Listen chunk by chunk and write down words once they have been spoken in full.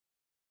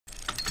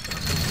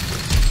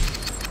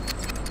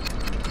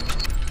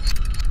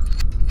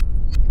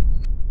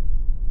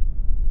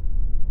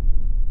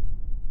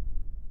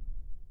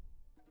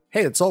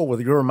Hey, it's Soul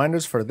with your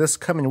reminders for this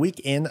coming week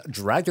in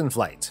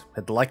Dragonflight.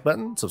 Hit the like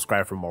button,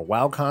 subscribe for more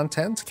WoW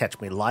content, catch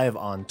me live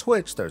on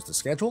Twitch, there's the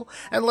schedule,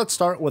 and let's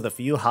start with a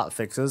few hot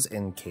fixes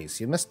in case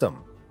you missed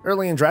them.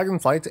 Early in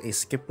Dragonflight, a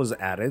skip was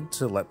added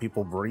to let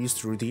people breeze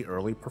through the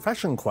early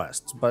profession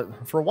quests,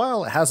 but for a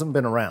while it hasn't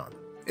been around.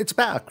 It's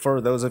back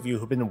for those of you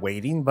who've been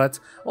waiting, but,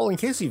 well, in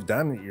case you've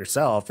done it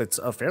yourself, it's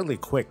a fairly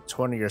quick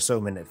 20 or so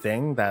minute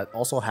thing that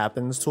also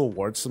happens to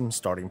award some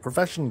starting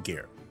profession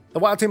gear. The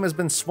WoW team has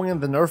been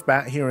swinging the nerf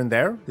bat here and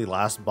there. The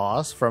last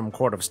boss from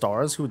Court of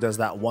Stars, who does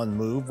that one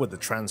move with the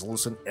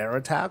translucent air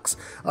attacks,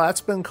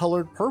 that's been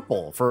colored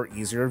purple for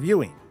easier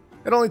viewing.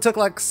 It only took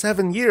like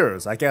 7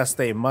 years. I guess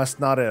they must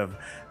not have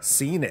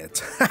seen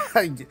it.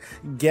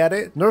 Get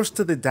it? Nerfs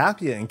to the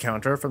Dapia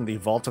encounter from the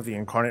Vault of the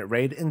Incarnate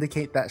raid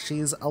indicate that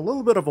she's a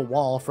little bit of a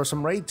wall for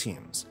some raid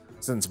teams.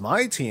 Since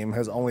my team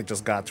has only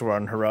just got to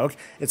run Heroic,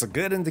 it's a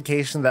good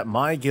indication that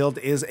my guild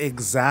is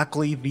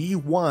exactly the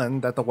one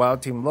that the WoW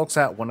team looks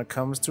at when it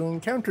comes to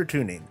encounter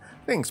tuning.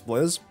 Thanks,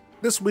 Blizz.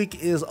 This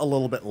week is a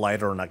little bit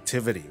lighter in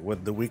activity,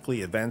 with the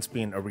weekly events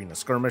being arena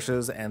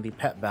skirmishes and the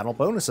pet battle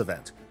bonus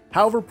event.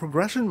 However,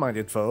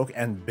 progression-minded folk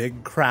and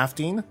big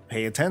crafting,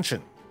 pay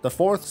attention. The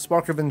 4th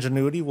Spark of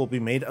Ingenuity will be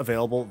made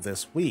available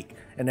this week,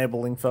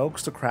 enabling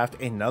folks to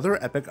craft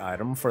another epic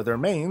item for their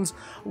mains,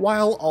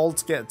 while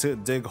alts get to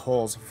dig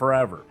holes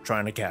forever,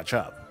 trying to catch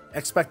up.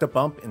 Expect a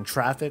bump in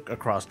traffic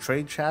across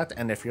trade chat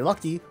and, if you're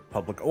lucky,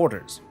 public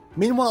orders.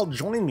 Meanwhile,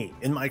 join me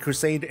in my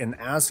crusade in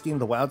asking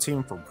the WoW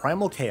team for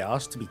Primal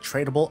Chaos to be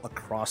tradable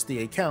across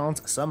the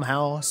account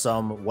somehow,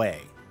 some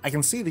way. I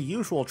can see the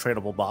usual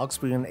tradable box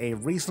being a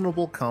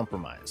reasonable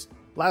compromise.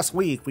 Last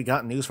week, we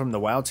got news from the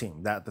WoW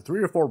team that the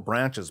 3 or 4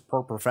 branches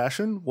per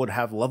profession would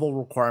have level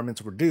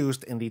requirements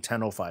reduced in the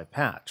 10.05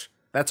 patch.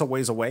 That's a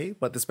ways away,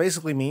 but this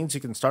basically means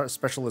you can start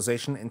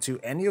specialization into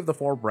any of the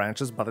 4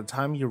 branches by the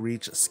time you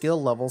reach skill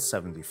level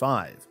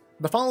 75.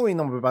 The following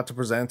I'm about to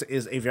present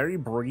is a very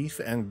brief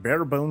and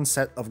bare-bones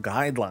set of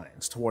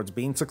guidelines towards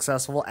being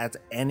successful at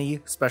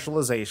any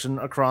specialization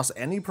across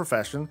any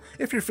profession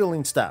if you're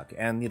feeling stuck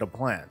and need a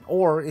plan,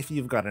 or if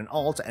you've got an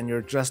alt and you're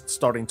just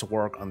starting to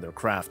work on their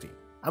crafting.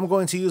 I'm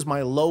going to use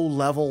my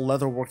low-level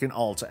leatherworking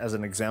alt as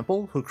an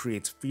example, who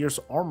creates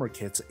fierce armor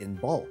kits in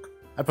bulk.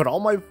 I put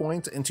all my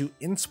points into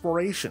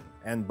inspiration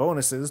and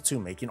bonuses to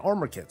making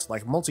armor kits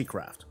like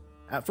multicraft.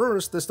 At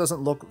first, this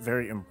doesn't look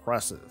very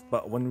impressive,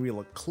 but when we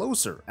look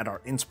closer at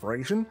our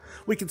inspiration,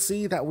 we can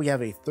see that we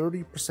have a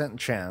 30%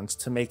 chance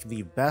to make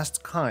the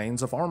best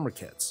kinds of armor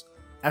kits.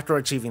 After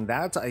achieving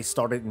that, I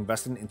started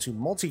investing into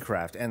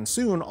multicraft, and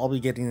soon I'll be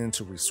getting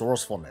into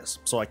resourcefulness,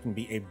 so I can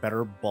be a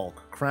better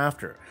bulk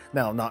crafter.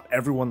 Now, not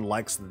everyone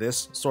likes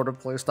this sort of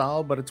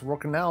playstyle, but it's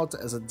working out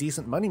as a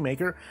decent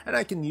moneymaker, and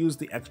I can use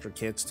the extra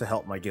kits to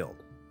help my guild.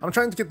 I'm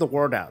trying to get the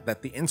word out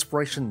that the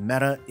inspiration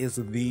meta is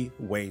the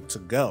way to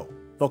go.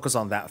 Focus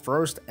on that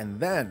first, and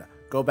then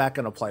go back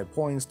and apply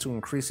points to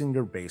increasing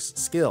your base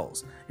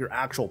skills. Your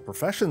actual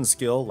profession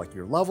skill, like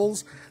your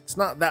levels, it's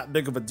not that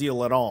big of a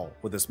deal at all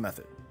with this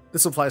method.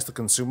 This applies to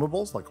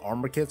consumables like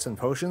armor kits and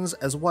potions,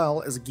 as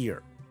well as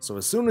gear. So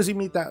as soon as you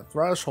meet that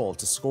threshold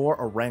to score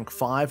a rank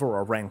 5 or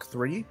a rank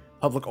 3,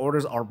 public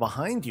orders are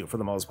behind you for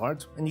the most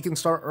part, and you can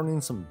start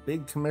earning some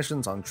big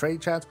commissions on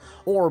trade chat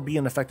or be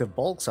an effective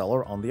bulk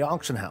seller on the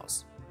auction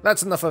house.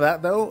 That's enough of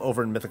that though.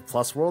 Over in Mythic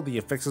Plus World, the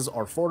affixes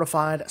are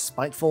Fortified,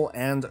 Spiteful,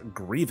 and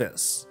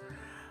Grievous.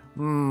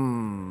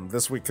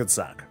 This week could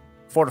suck.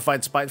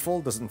 Fortified Spiteful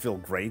doesn't feel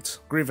great,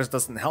 Grievous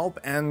doesn't help,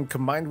 and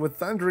combined with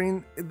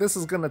Thundering, this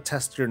is gonna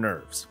test your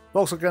nerves.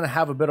 Folks are gonna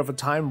have a bit of a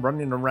time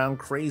running around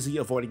crazy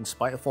avoiding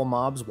Spiteful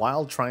mobs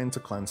while trying to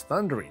cleanse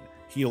Thundering.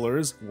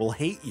 Healers will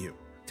hate you.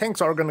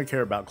 Tanks are gonna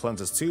care about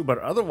cleanses too, but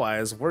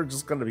otherwise, we're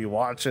just gonna be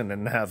watching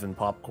and having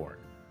popcorn.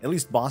 At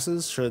least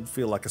bosses should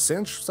feel like a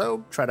cinch,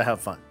 so try to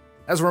have fun.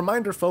 As a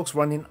reminder, folks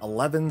running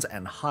 11s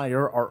and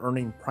higher are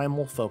earning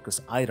Primal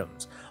Focus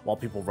items, while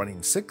people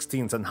running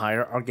 16s and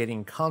higher are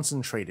getting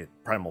concentrated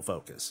Primal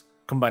Focus.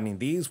 Combining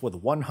these with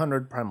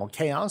 100 Primal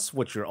Chaos,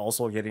 which you're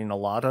also getting a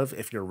lot of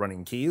if you're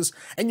running keys,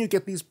 and you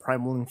get these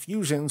Primal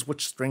Infusions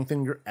which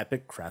strengthen your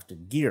epic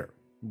crafted gear.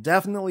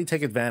 Definitely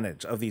take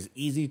advantage of these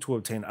easy to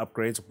obtain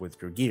upgrades with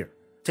your gear.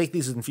 Take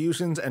these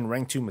infusions and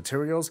rank 2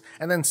 materials,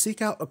 and then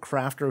seek out a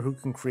crafter who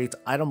can create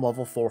item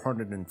level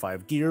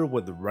 405 gear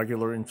with the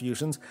regular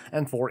infusions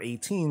and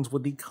 418s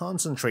with the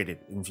concentrated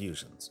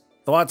infusions.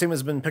 The WoW team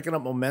has been picking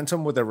up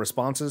momentum with their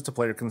responses to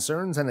player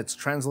concerns, and it's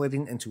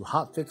translating into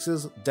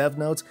hotfixes, dev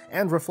notes,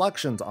 and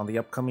reflections on the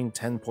upcoming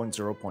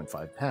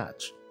 10.0.5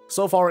 patch.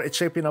 So far, it's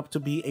shaping up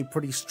to be a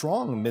pretty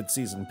strong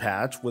mid-season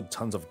patch with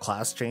tons of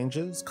class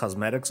changes,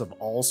 cosmetics of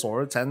all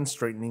sorts, and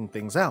straightening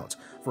things out.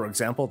 For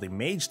example, the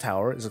Mage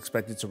Tower is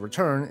expected to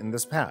return in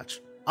this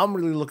patch. I'm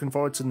really looking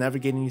forward to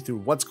navigating you through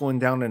what's going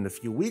down in a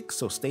few weeks,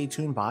 so stay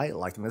tuned by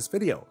liking this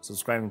video,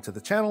 subscribing to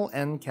the channel,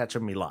 and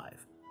catching me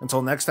live.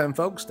 Until next time,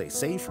 folks, stay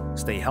safe,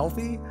 stay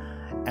healthy,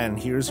 and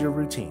here's your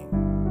routine.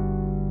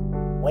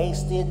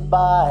 Wasted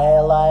by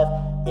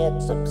life,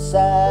 it's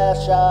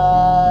obsession.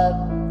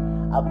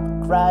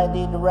 I'm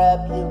grinding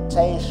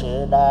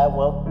reputation, I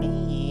won't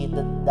be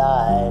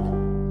denied.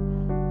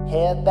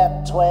 Hit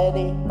that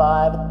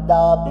 25 and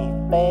I'll be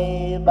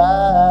famous.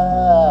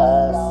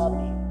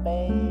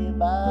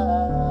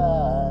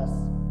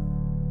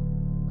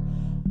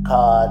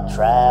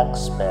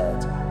 Contracts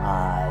meant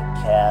I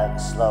can't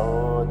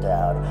slow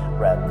down.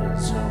 Rep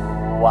is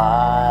who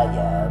I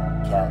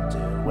am, can't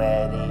do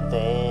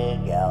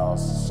anything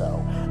else. So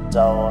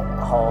don't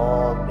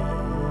hold me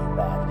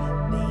back.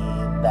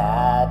 Need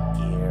that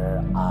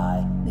gear,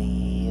 I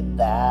need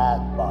that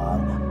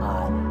mod,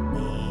 I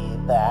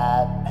need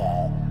that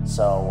pet.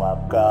 So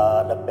I'm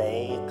gonna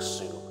make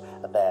soup,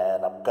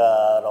 then I'm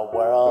gonna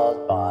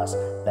world boss,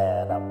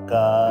 then I'm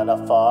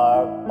gonna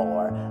farm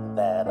more,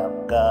 then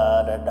I'm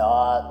gonna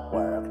not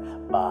work.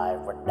 My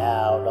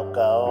renown will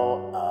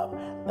go up,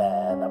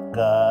 then I'm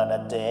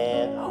gonna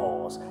dig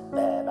holes,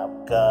 then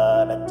I'm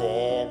gonna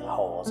dig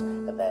holes,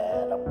 and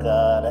then I'm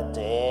gonna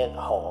dig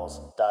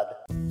holes.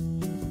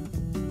 Done.